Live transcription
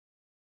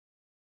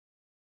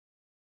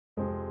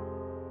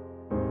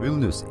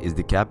Vilnius is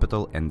the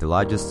capital and the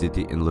largest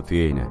city in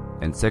Lithuania,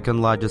 and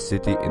second largest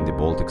city in the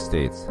Baltic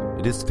states.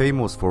 It is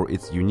famous for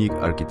its unique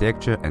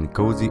architecture and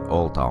cozy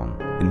old town.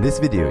 In this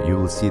video you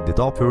will see the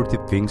top 30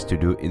 things to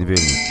do in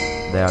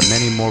Vilnius. There are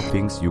many more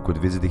things you could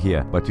visit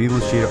here, but we will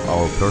share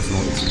our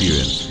personal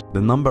experience.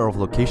 The number of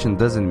locations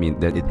doesn't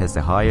mean that it has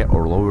a higher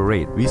or lower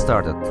rate. We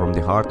started from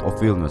the heart of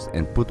Vilnius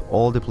and put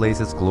all the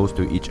places close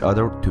to each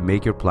other to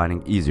make your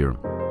planning easier.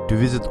 To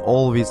visit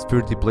all these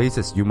 30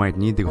 places you might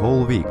need the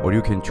whole week, or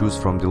you can choose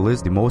from the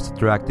list the most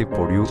attractive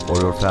for you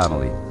or your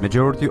family.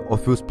 Majority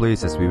of those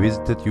places we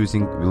visited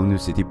using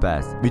Vilnius City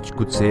Pass, which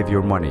could save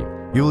your money.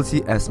 You will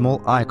see a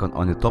small icon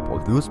on the top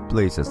of those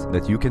places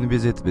that you can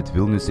visit with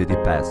Vilnius City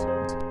Pass.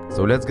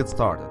 So let's get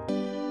started.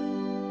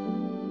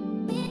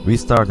 We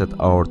started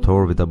our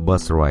tour with a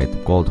bus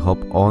ride called Hop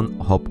On,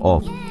 Hop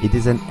Off. It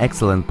is an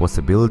excellent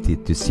possibility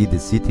to see the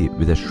city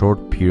with a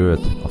short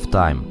period of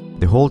time.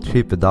 The whole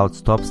trip without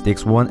stops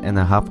takes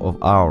 1.5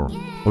 hours,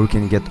 or you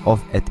can get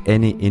off at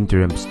any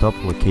interim stop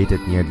located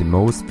near the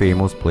most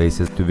famous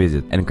places to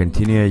visit and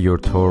continue your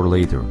tour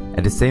later.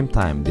 At the same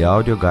time, the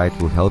audio guide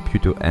will help you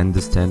to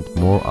understand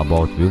more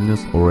about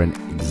Vilnius or an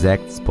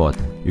exact spot.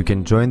 You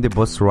can join the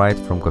bus ride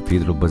from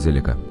Cathedral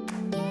Basilica.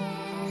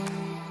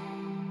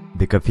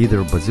 The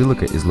Cathedral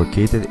Basilica is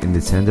located in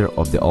the center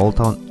of the old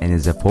town and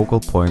is a focal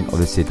point of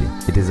the city.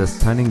 It is a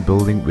stunning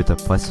building with a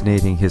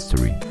fascinating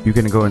history. You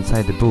can go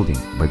inside the building,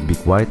 but be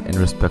quiet and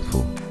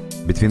respectful.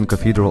 Between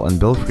Cathedral and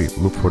Belfry,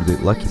 look for the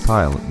lucky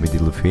tile with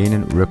the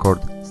Lithuanian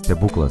record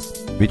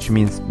Stebuklas, which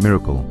means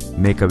miracle.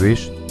 Make a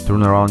wish,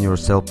 turn around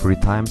yourself 3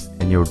 times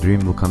and your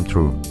dream will come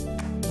true.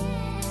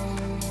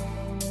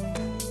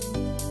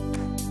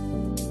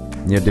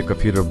 Near the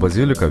Cathedral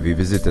Basilica we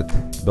visited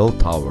Bell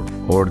Tower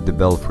or the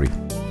Belfry.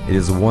 It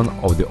is one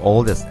of the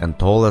oldest and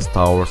tallest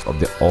towers of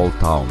the old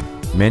town.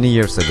 Many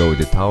years ago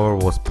the tower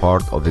was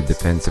part of the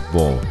defensive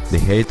wall. The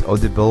height of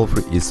the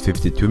belfry is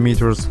 52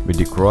 meters with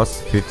the cross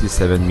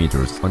 57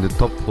 meters. On the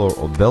top floor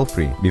of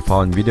belfry we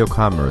found video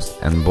cameras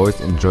and boys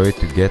enjoyed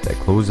to get a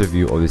closer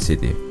view of the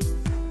city.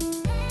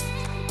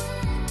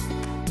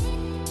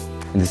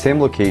 In the same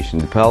location,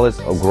 the Palace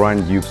of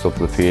Grand Dukes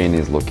of Lithuania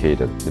is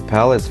located. The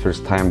palace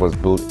first time was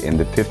built in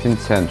the 15th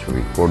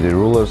century for the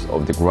rulers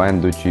of the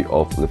Grand Duchy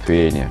of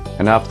Lithuania,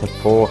 and after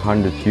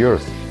 400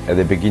 years, at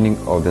the beginning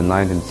of the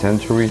 19th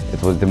century,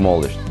 it was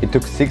demolished. It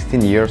took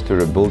 16 years to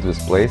rebuild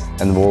this place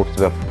and works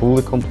were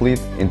fully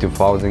complete in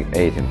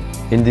 2018.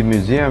 In the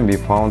museum we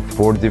found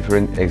 4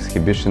 different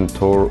exhibition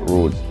tour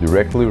routes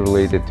directly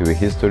related to the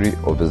history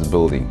of this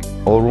building.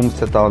 All rooms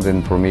set out the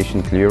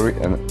information clearly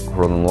and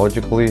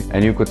chronologically,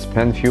 and you could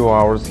spend few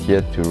hours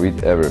here to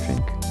read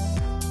everything.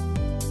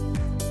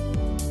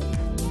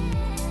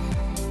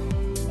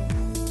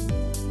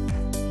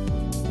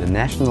 The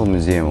National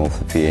Museum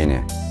of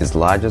Lithuania is the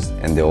largest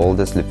and the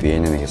oldest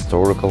Lithuanian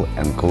historical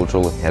and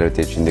cultural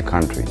heritage in the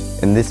country.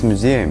 In this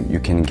museum you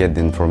can get the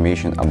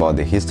information about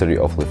the history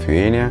of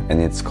Lithuania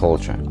and its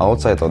culture.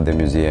 Outside of the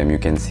museum you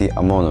can see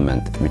a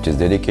monument which is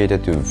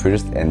dedicated to the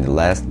first and the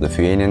last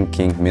Lithuanian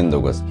king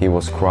Mindaugas. He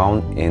was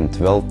crowned in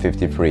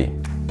 1253.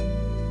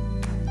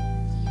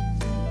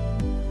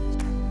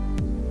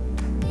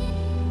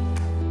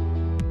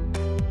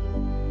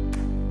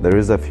 There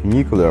is a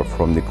funicular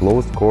from the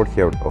closed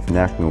courtyard of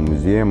National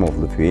Museum of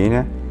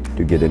Lithuania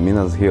to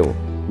Gediminas Hill.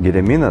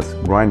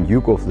 Gediminas, Grand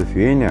Duke of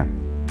Lithuania,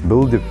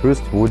 built the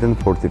first wooden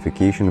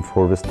fortification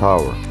for this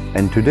tower.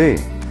 And today,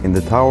 in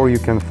the tower you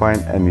can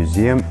find a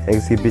museum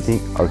exhibiting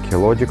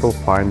archaeological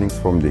findings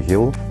from the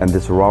hill and the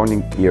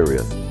surrounding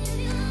areas.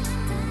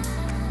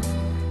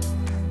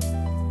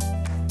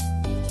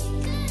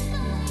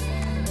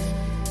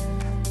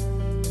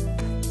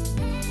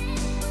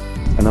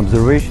 An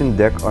observation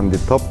deck on the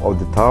top of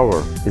the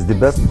tower is the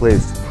best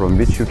place from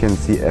which you can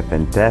see a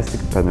fantastic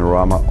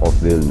panorama of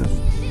Vilnius.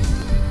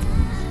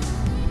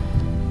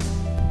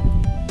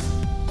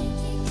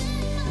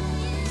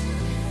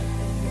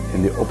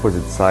 In the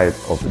opposite side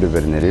of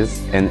River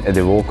Neris and at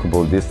a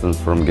walkable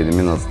distance from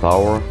Gediminas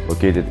Tower,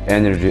 located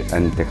Energy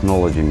and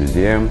Technology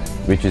Museum,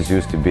 which is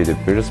used to be the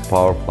first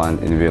power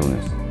plant in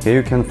Vilnius. Here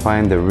you can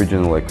find the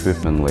original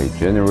equipment like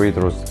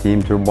generators,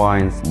 steam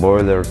turbines,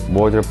 boilers,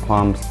 water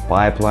pumps,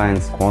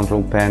 pipelines,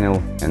 control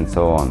panel, and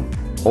so on.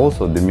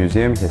 Also, the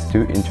museum has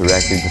 2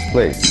 interactive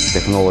displays,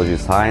 Technology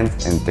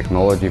Science and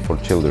Technology for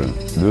Children.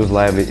 Those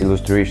lively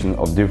illustrations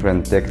of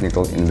different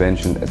technical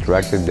inventions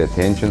attracted the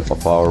attention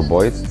of our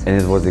boys,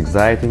 and it was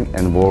exciting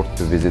and worth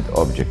to visit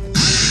object.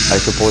 I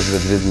suppose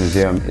that this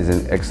museum is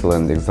an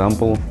excellent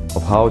example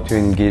of how to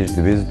engage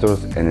the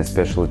visitors and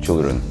especially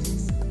children.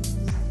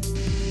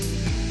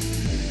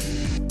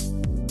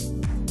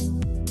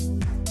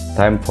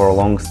 Time for a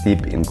long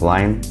steep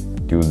incline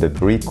to the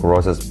 3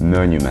 Crosses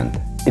monument.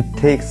 It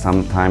takes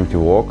some time to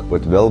walk,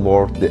 but well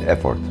worth the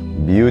effort.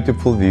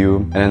 Beautiful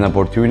view and an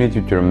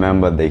opportunity to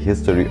remember the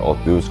history of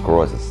those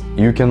crosses.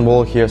 You can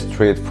walk here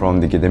straight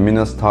from the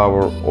Gediminas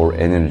Tower or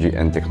Energy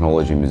and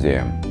Technology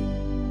Museum.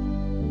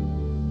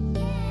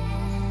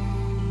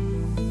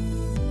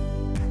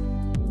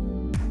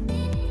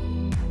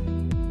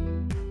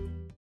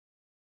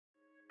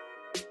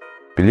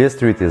 Pilies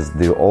Street is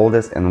the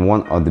oldest and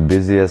one of the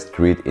busiest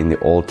streets in the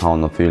old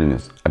town of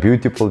Vilnius. A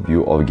beautiful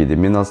view of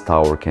Gediminas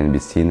Tower can be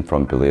seen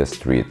from Pilies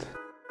Street.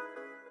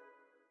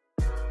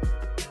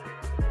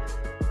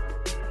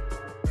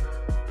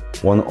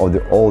 One of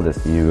the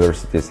oldest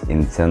universities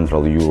in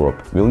Central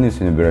Europe,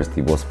 Vilnius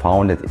University was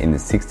founded in the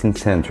 16th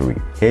century.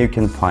 Here you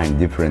can find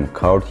different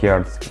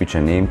courtyards which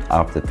are named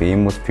after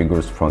famous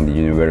figures from the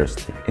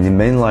university. In the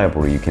main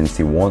library you can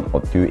see one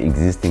or two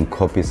existing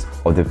copies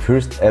of the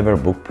first ever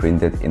book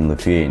printed in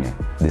Lithuania,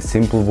 the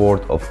Simple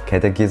Word of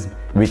Catechism,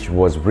 which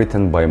was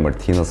written by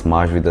Martynas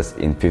Mažvydas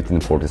in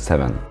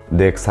 1547.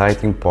 The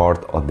exciting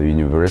part of the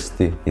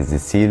university is the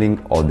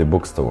ceiling of the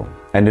bookstore.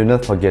 And do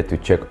not forget to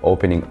check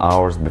opening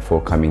hours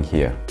before coming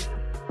here.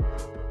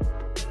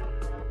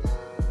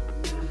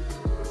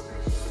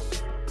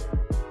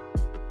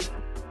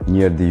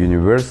 Near the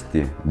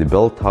university, the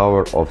bell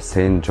tower of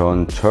St.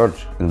 John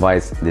Church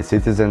invites the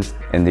citizens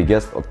and the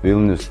guests of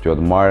Vilnius to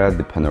admire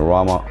the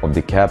panorama of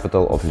the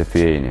capital of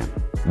Lithuania.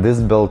 This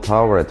bell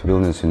tower at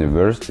Vilnius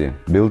University,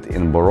 built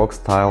in Baroque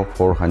style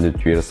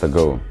 400 years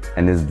ago,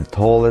 and is the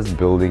tallest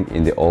building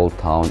in the old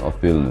town of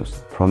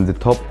Vilnius. From the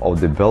top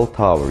of the bell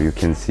tower you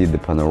can see the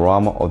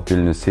panorama of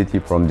Vilnius city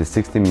from the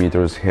 60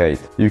 meters height.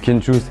 You can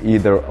choose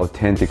either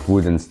authentic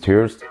wooden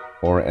stairs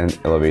or an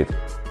elevator.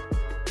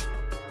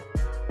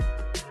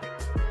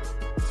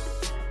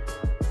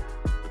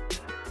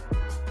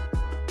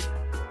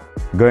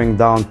 Going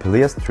down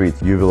Pilies Street,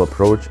 you will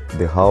approach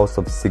the House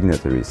of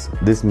Signatories.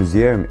 This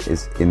museum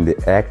is in the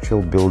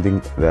actual building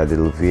where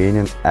the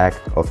Lithuanian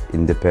Act of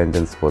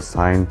Independence was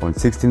signed on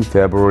 16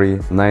 February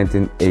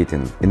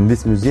 1918. In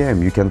this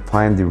museum, you can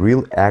find the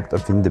real Act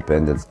of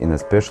Independence in a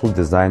special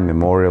design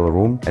memorial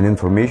room and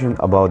information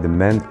about the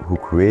men who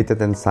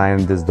created and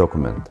signed this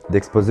document. The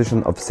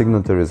exposition of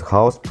Signatories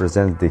House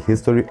presents the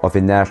history of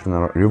a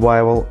national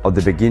revival of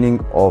the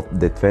beginning of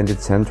the 20th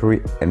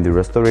century and the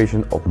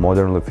restoration of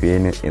modern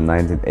Lithuania in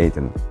 1918.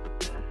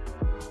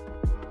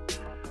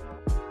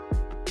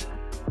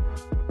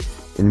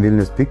 In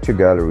Vilnius Picture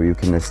Gallery you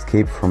can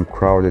escape from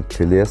crowded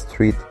Pilies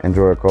Street,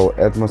 enjoy a cool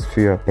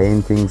atmosphere,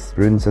 paintings,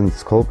 prints and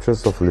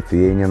sculptures of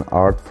Lithuanian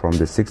art from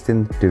the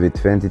 16th to the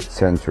 20th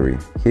century.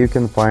 Here you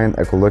can find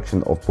a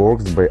collection of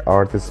works by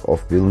artists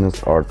of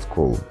Vilnius Art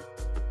School.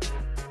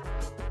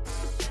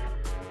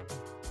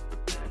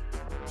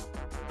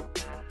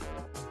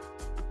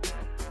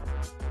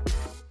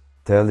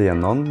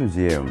 Telianon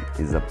Museum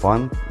is a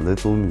fun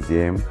little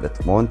museum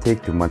that won't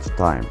take too much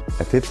time.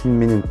 A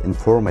 15-minute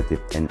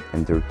informative and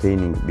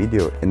entertaining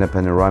video in a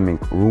panoramic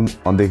room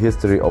on the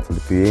history of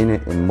Lithuania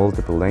in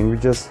multiple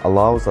languages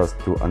allows us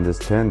to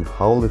understand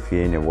how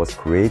Lithuania was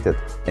created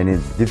and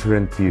its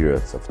different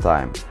periods of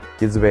time.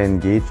 Kids were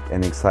engaged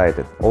and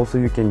excited. Also,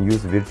 you can use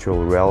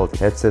virtual reality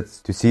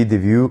headsets to see the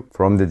view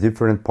from the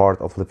different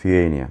part of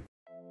Lithuania.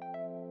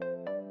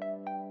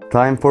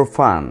 Time for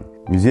fun!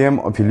 Museum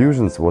of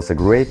Illusions was a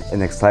great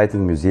and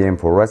exciting museum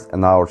for us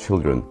and our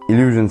children.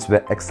 Illusions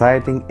were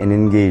exciting and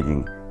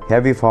engaging. Here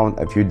we found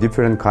a few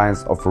different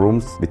kinds of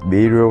rooms with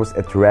various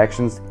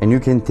attractions, and you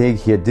can take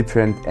here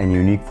different and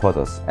unique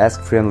photos.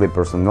 Ask friendly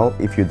personnel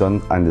if you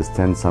don't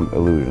understand some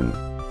illusion.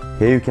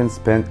 Here you can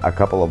spend a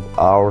couple of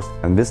hours,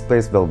 and this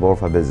place well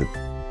worth a visit.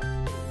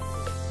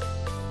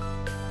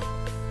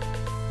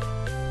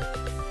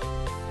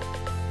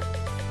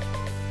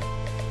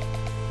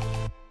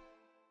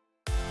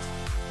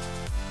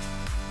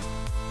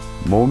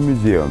 Mo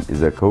Museum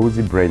is a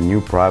cozy, brand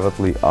new,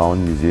 privately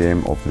owned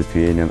museum of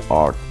Lithuanian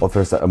art.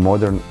 Offers a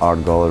modern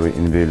art gallery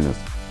in Vilnius.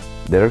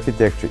 The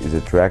architecture is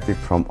attractive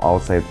from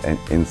outside and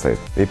inside.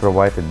 They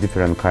provided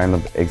different kind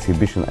of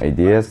exhibition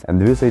ideas, and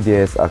these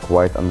ideas are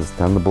quite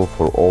understandable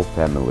for all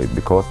family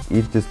because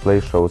each display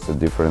shows a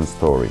different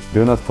story.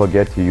 Do not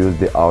forget to use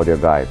the audio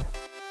guide.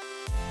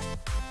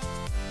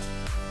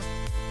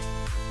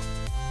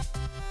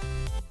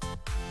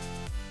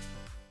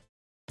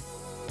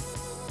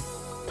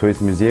 Toys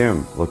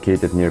Museum,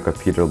 located near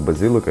Cathedral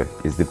Basilica,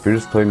 is the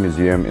first toy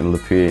museum in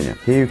Lithuania.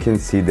 Here you can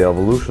see the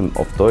evolution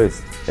of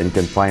toys and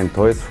can find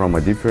toys from a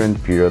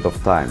different period of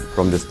time,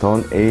 from the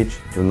Stone Age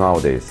to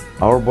nowadays.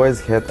 Our boys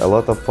had a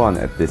lot of fun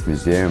at this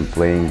museum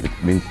playing with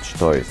vintage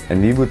toys,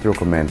 and we would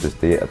recommend to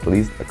stay at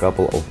least a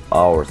couple of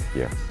hours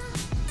here.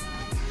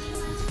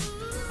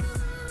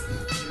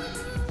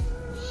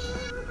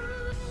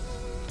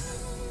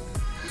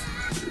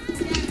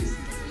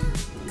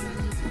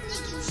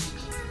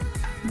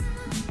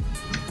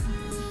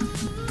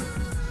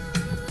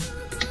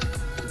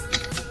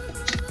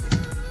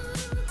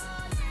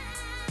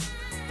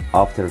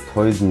 After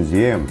Toys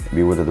Museum,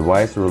 we would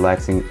advise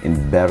relaxing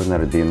in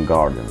Bernardine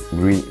Gardens.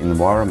 Green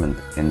environment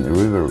and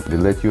river will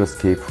let you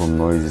escape from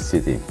noisy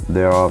city.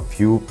 There are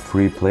few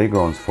free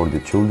playgrounds for the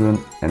children,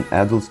 and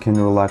adults can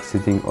relax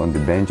sitting on the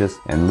benches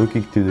and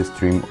looking to the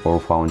stream or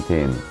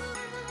fountain.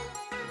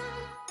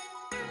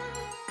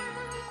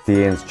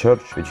 Ancient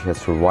church, which has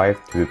survived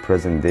to the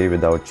present day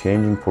without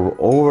changing for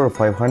over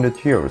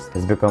 500 years,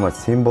 has become a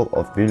symbol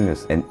of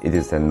Vilnius, and it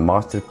is a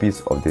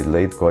masterpiece of the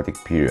late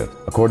Gothic period.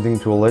 According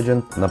to a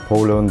legend,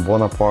 Napoleon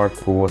Bonaparte,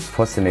 who was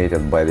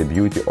fascinated by the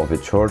beauty of the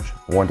church,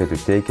 wanted to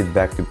take it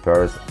back to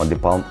Paris on the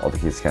palm of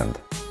his hand.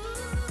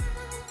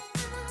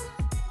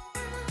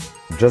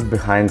 Just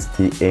behind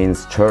the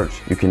Ancient church,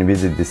 you can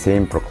visit the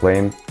same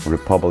proclaimed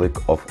Republic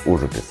of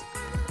Užupis.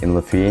 In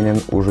Lithuanian,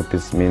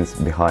 Užupis means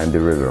behind the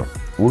river.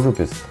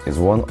 Užupis is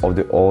one of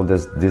the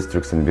oldest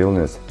districts in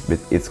Vilnius,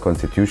 with its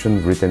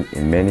constitution written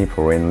in many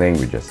foreign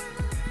languages.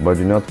 But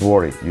do not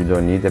worry, you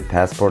don't need a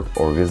passport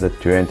or visa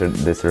to enter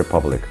this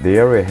republic. The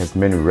area has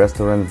many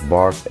restaurants,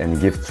 bars and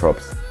gift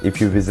shops.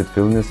 If you visit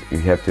Vilnius, you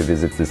have to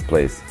visit this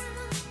place.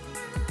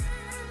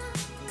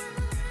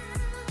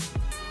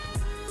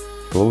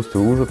 Close to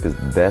Užupis,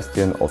 the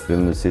bastion of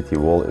Vilnius city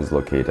wall is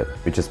located,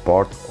 which is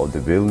part of the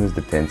Vilnius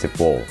defensive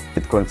wall.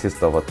 It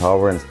consists of a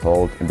tower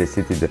installed in the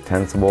city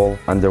defense wall,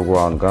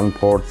 underground gun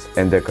ports,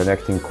 and a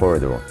connecting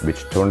corridor,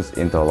 which turns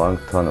into a long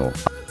tunnel.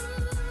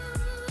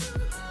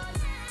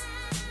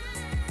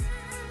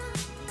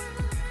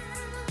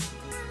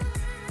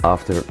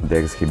 After the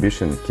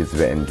exhibition, kids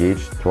were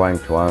engaged trying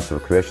to answer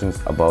questions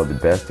about the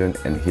bastion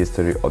and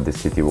history of the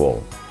city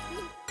wall.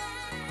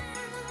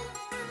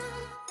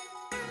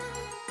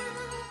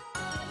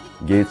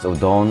 Gates of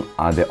Dawn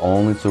are the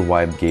only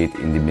survived gate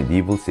in the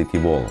medieval city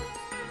wall,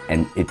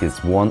 and it is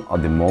one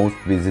of the most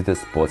visited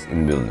spots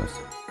in Vilnius.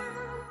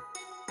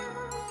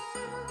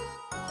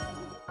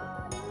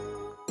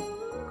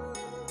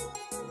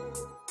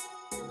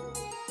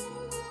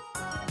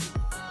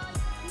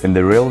 In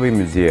the Railway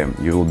Museum,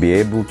 you will be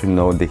able to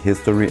know the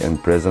history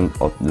and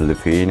present of the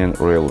Lithuanian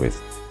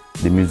railways.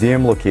 The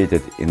museum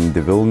located in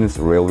the Vilnius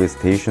railway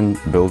station,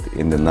 built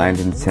in the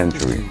 19th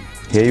century.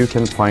 Here you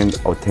can find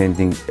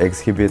authentic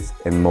exhibits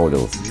and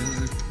models.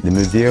 The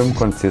museum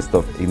consists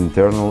of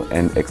internal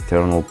and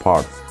external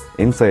parts.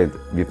 Inside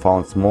we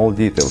found small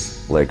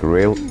details like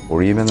rail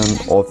or even an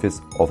office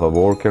of a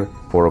worker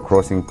for a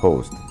crossing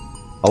post.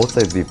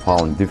 Outside we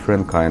found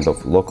different kinds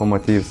of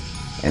locomotives,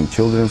 and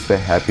children were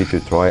happy to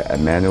try a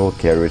manual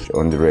carriage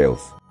on the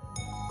rails.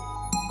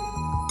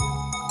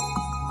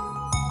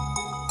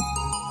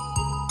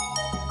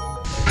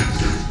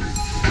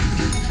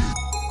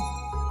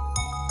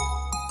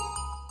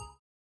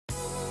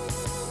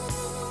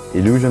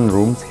 Illusion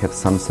rooms have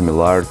some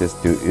similarities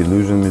to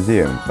Illusion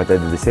Museum, but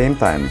at the same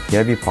time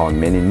here we found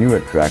many new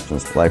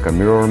attractions like a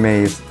mirror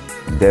maze,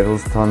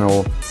 Devil's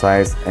Tunnel,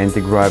 size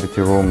anti-gravity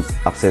rooms,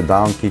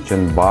 upside-down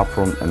kitchen,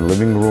 bathroom and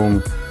living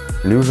room.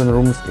 Illusion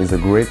rooms is a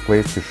great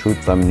place to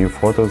shoot some new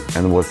photos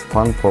and was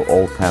fun for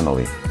all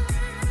family.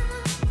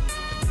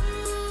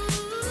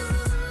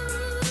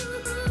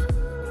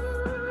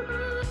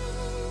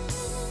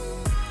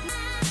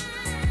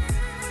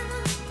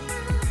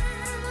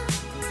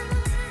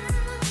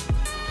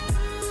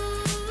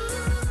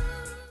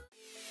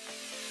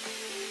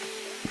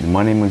 The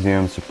Money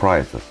Museum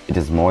surprised us. It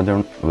is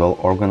modern, well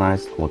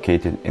organized,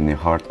 located in the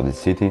heart of the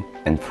city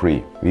and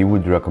free. We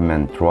would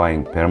recommend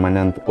trying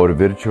permanent or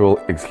virtual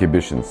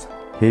exhibitions.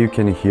 Here you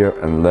can hear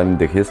and learn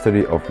the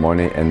history of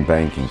money and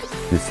banking,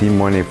 to see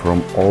money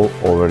from all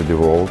over the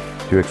world,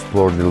 to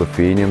explore the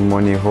Lithuanian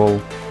Money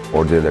Hall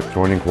or the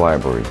electronic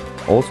library.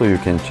 Also you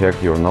can check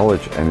your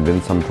knowledge and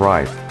win some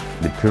prize.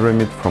 The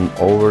pyramid from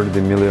over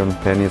the million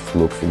pennies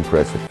looks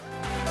impressive.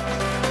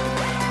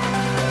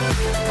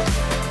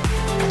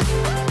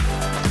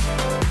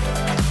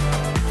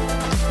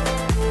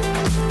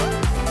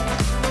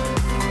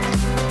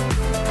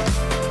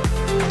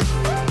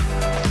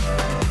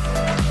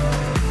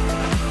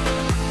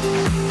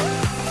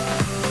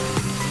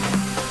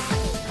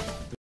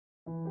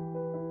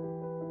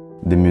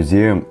 The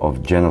Museum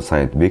of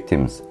Genocide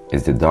Victims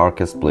is the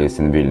darkest place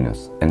in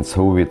Vilnius, and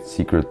Soviet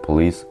secret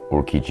police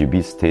or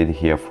KGB stayed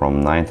here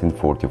from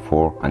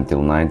 1944 until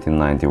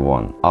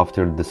 1991.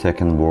 After the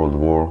Second World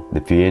War,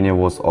 Lithuania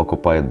was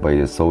occupied by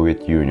the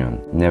Soviet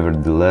Union.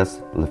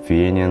 Nevertheless,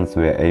 Lithuanians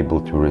were able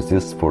to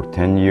resist for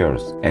 10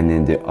 years, and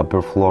in the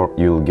upper floor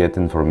you will get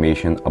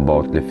information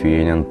about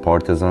Lithuanian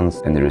partisans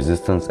and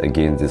resistance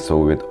against the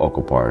Soviet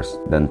occupiers.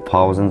 Then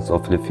thousands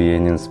of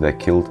Lithuanians were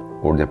killed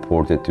or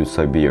deported to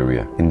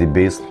Siberia. In the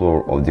base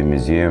floor of the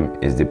museum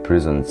is the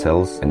prison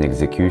cells and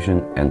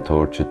execution and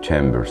torture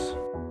chambers.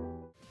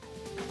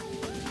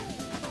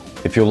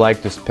 If you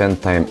like to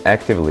spend time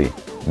actively,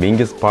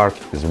 Vingis Park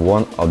is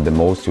one of the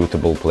most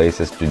suitable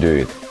places to do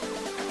it.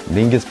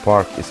 Vingis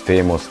Park is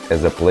famous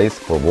as a place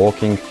for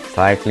walking,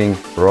 cycling,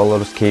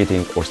 roller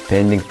skating or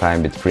spending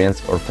time with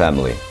friends or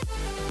family.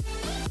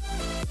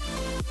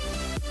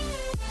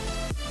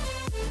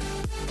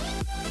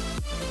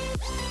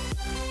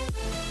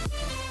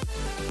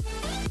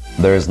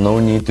 There is no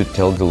need to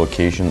tell the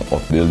location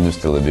of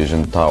Vilnius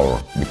television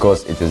tower,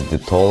 because it is the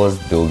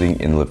tallest building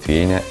in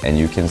Lithuania and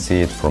you can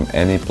see it from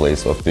any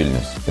place of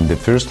Vilnius. In the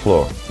first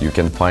floor, you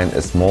can find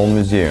a small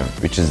museum,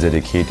 which is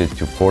dedicated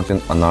to 14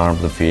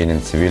 unarmed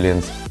Lithuanian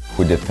civilians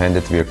who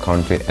defended their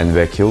country and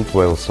were killed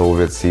while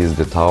Soviets seized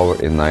the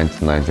tower in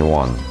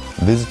 1991.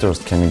 Visitors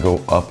can go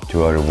up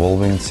to a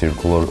revolving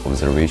circular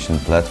observation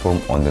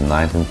platform on the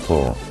 19th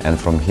floor, and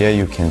from here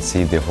you can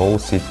see the whole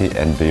city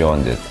and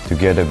beyond it.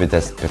 Together with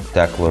a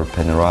spectacular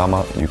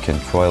panorama, you can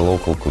try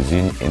local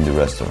cuisine in the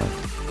restaurant.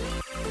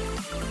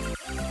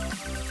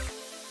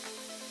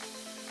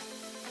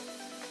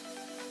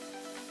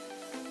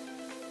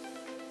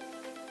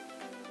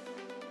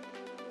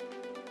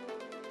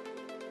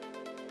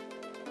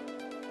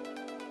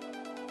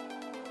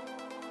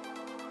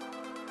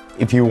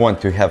 If you want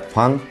to have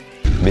fun,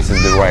 this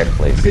is the right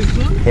place.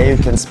 Here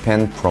you can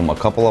spend from a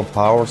couple of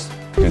hours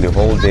to the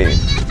whole day.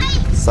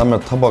 Summer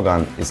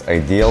toboggan is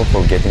ideal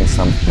for getting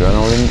some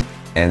adrenaline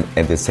and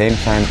at the same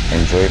time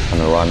enjoy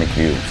panoramic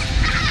views.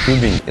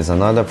 Tubing is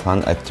another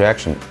fun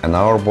attraction, and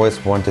our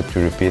boys wanted to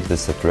repeat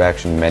this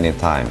attraction many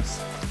times.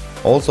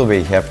 Also,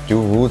 they have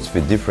two routes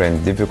with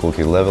different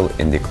difficulty level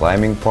in the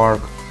climbing park,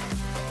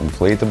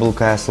 inflatable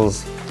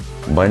castles,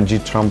 bungee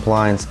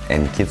trampolines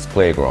and kids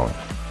playground.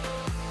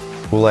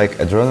 Who like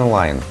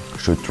adrenaline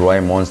should try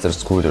monster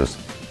scooters.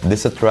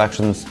 These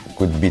attractions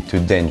could be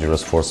too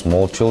dangerous for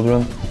small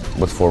children,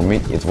 but for me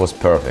it was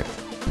perfect.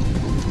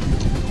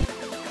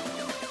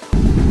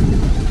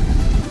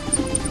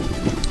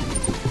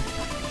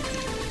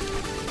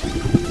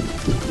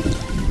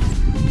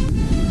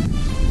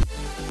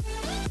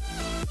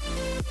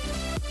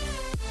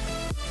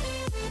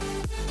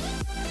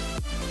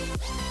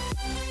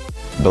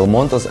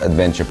 Belmonte's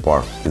Adventure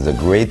Park is a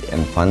great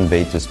and fun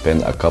way to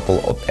spend a couple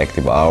of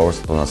active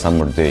hours on a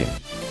summer day.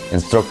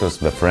 Instructors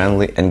were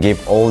friendly and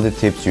gave all the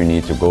tips you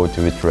need to go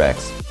to the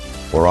tracks.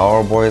 For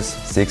our boys,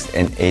 6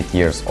 and 8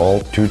 years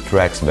old, 2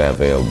 tracks were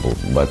available,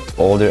 but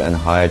older and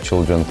higher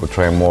children could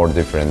try more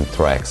different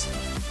tracks.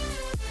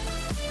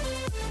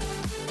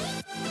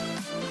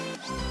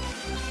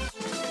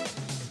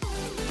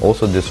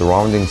 Also, the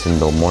surroundings in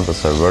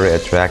Belmonte's are very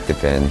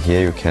attractive, and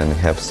here you can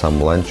have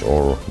some lunch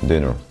or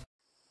dinner.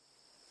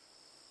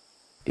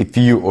 If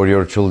you or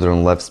your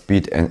children love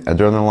speed and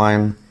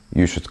adrenaline,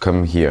 you should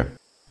come here.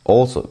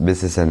 Also,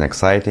 this is an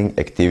exciting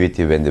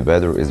activity when the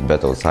weather is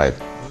bad outside.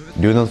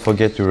 Do not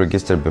forget to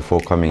register before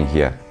coming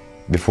here.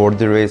 Before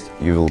the race,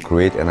 you will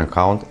create an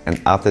account,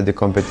 and after the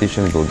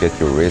competition, you will get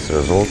your race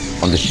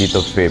results on the sheet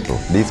of paper.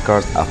 These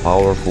cards are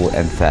powerful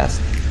and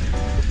fast.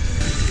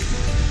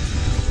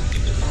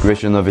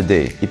 Question of the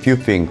day. If you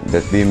think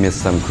that we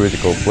missed some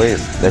critical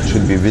place that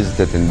should be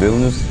visited in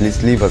Vilnius,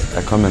 please leave us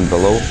a comment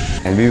below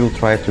and we will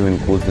try to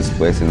include this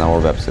place in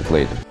our website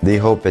later. We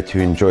hope that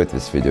you enjoyed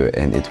this video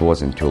and it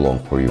wasn't too long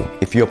for you.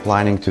 If you are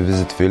planning to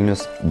visit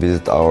Vilnius,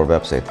 visit our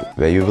website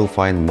where you will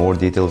find more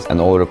details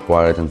and all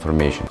required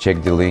information.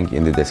 Check the link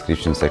in the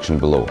description section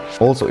below.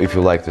 Also, if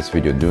you like this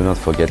video, do not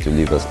forget to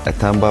leave us a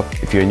thumb up.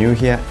 If you are new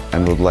here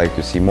and would like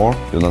to see more,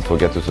 do not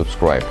forget to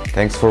subscribe.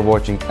 Thanks for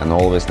watching and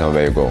always know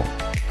where you go.